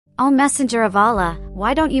"O Messenger of Allah,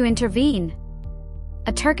 why don't you intervene?"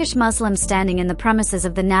 A Turkish Muslim standing in the premises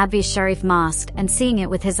of the Nabi Sharif Mosque and seeing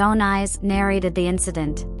it with his own eyes narrated the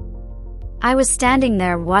incident. "I was standing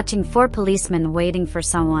there watching 4 policemen waiting for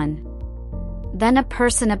someone. Then a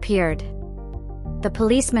person appeared. The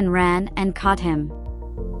policeman ran and caught him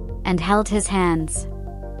and held his hands.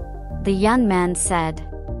 The young man said,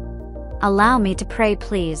 'Allow me to pray,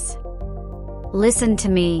 please. Listen to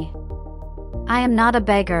me. I am not a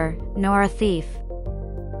beggar, nor a thief.'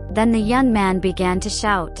 Then the young man began to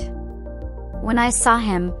shout. When I saw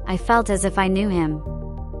him, I felt as if I knew him.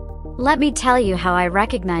 Let me tell you how I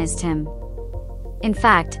recognized him. In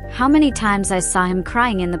fact, how many times I saw him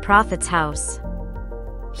crying in the Prophet's house.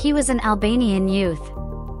 He was an Albanian youth.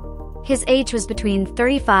 His age was between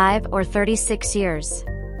 35 or 36 years.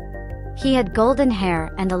 He had golden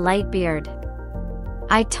hair and a light beard.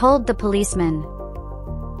 I told the policeman,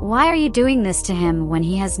 'Why are you doing this to him when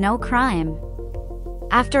he has no crime?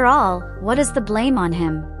 After all, what is the blame on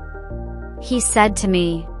him?' He said to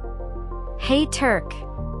me, 'Hey Turk,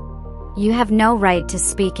 you have no right to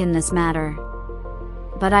speak in this matter.'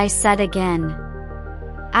 But I said again,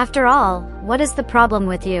 'After all, what is the problem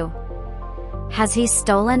with you? Has he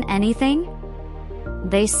stolen anything?'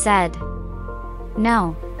 They said,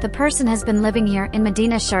 'No, the person has been living here in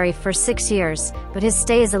Medina Sharif for 6 years, but his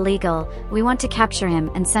stay is illegal. We want to capture him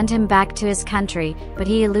and send him back to his country, but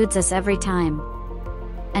he eludes us every time.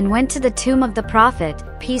 And went to the tomb of the Prophet,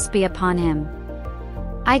 peace be upon him.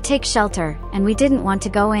 I take shelter, and we didn't want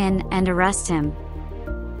to go in and arrest him.'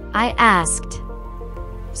 I asked,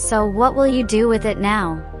 'So what will you do with it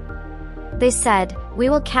now?' They said, 'We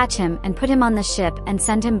will catch him and put him on the ship and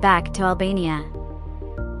send him back to Albania.'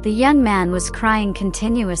 The young man was crying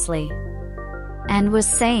continuously and was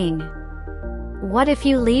saying, 'What if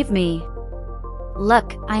you leave me?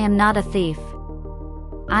 Look, I am not a thief.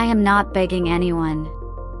 I am not begging anyone.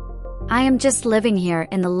 I am just living here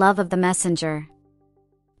in the love of the messenger.'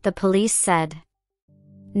 The police said,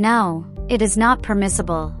 'No, it is not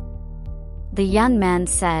permissible.' The young man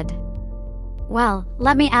said, 'Well,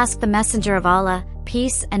 let me ask the messenger of Allah,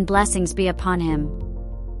 peace and blessings be upon him.'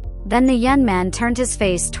 Then the young man turned his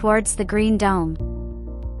face towards the green dome.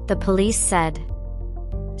 The police said,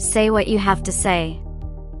 'Say what you have to say.'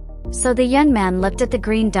 So the young man looked at the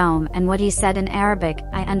green dome, and what he said in Arabic,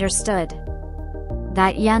 I understood.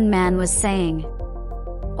 That young man was saying,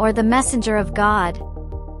 'Or the messenger of God,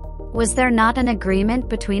 was there not an agreement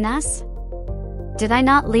between us? Did I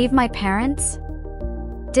not leave my parents?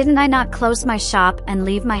 Didn't I not close my shop and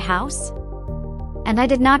leave my house? And I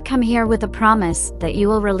did not come here with a promise that you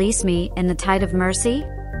will release me in the tide of mercy?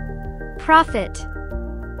 Prophet,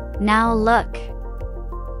 now look.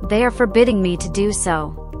 They are forbidding me to do so.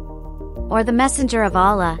 Or the messenger of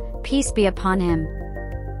Allah, peace be upon him.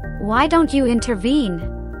 Why don't you intervene?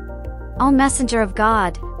 O messenger of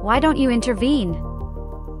God, why don't you intervene?'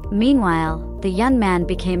 Meanwhile, the young man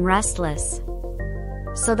became restless.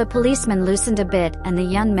 So the policeman loosened a bit and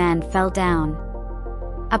the young man fell down.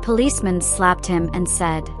 A policeman slapped him and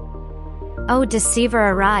said, 'O deceiver,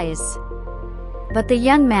 arise.' But the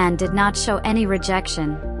young man did not show any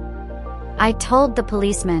rejection. I told the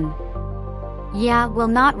policeman, 'Yeah,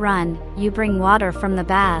 will not run, you bring water from the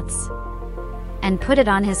baths,' and put it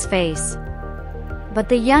on his face. But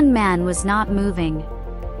the young man was not moving.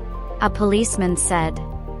 A policeman said,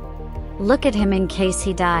 'Look at him in case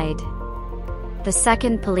he died.' The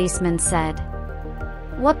second policeman said,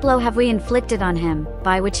 'What blow have we inflicted on him,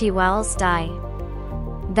 by which he will die?'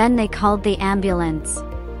 Then they called the ambulance.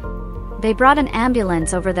 They brought an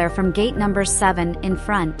ambulance over there from gate number 7 in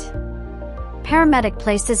front. Paramedic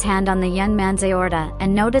placed his hand on the young man's aorta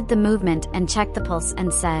and noted the movement and checked the pulse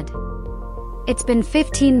and said, 'It's been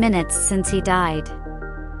 15 minutes since he died.'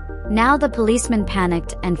 Now the policeman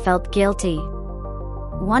panicked and felt guilty.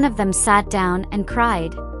 One of them sat down and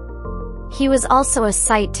cried. He was also a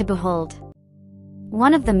sight to behold.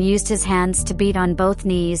 One of them used his hands to beat on both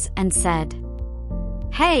knees and said,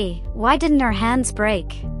 'Hey, why didn't our hands break?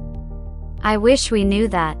 I wish we knew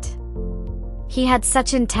that. He had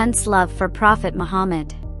such intense love for Prophet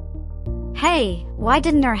Mohammed. Hey, why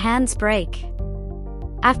didn't our hands break?'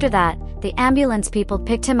 After that, the ambulance people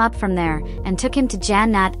picked him up from there and took him to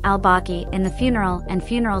Jannat al-Baqi in the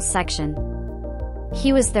funeral section.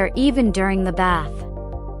 He was there even during the bath.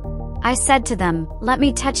 I said to them, 'Let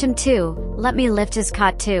me touch him too, let me lift his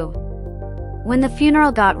cot too.' When the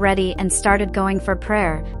funeral got ready and started going for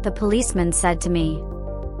prayer, the policeman said to me,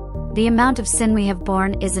 'The amount of sin we have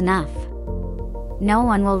borne is enough. No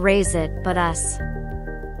one will raise it but us.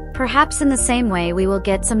 Perhaps in the same way we will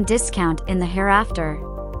get some discount in the hereafter.'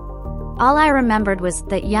 All I remembered was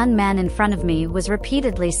that young man in front of me was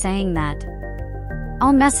repeatedly saying that,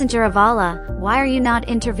 "O Messenger of Allah, why are you not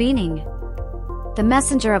intervening?" The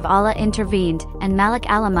Messenger of Allah intervened, and Malik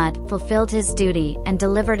Alamat fulfilled his duty and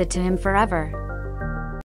delivered it to him forever.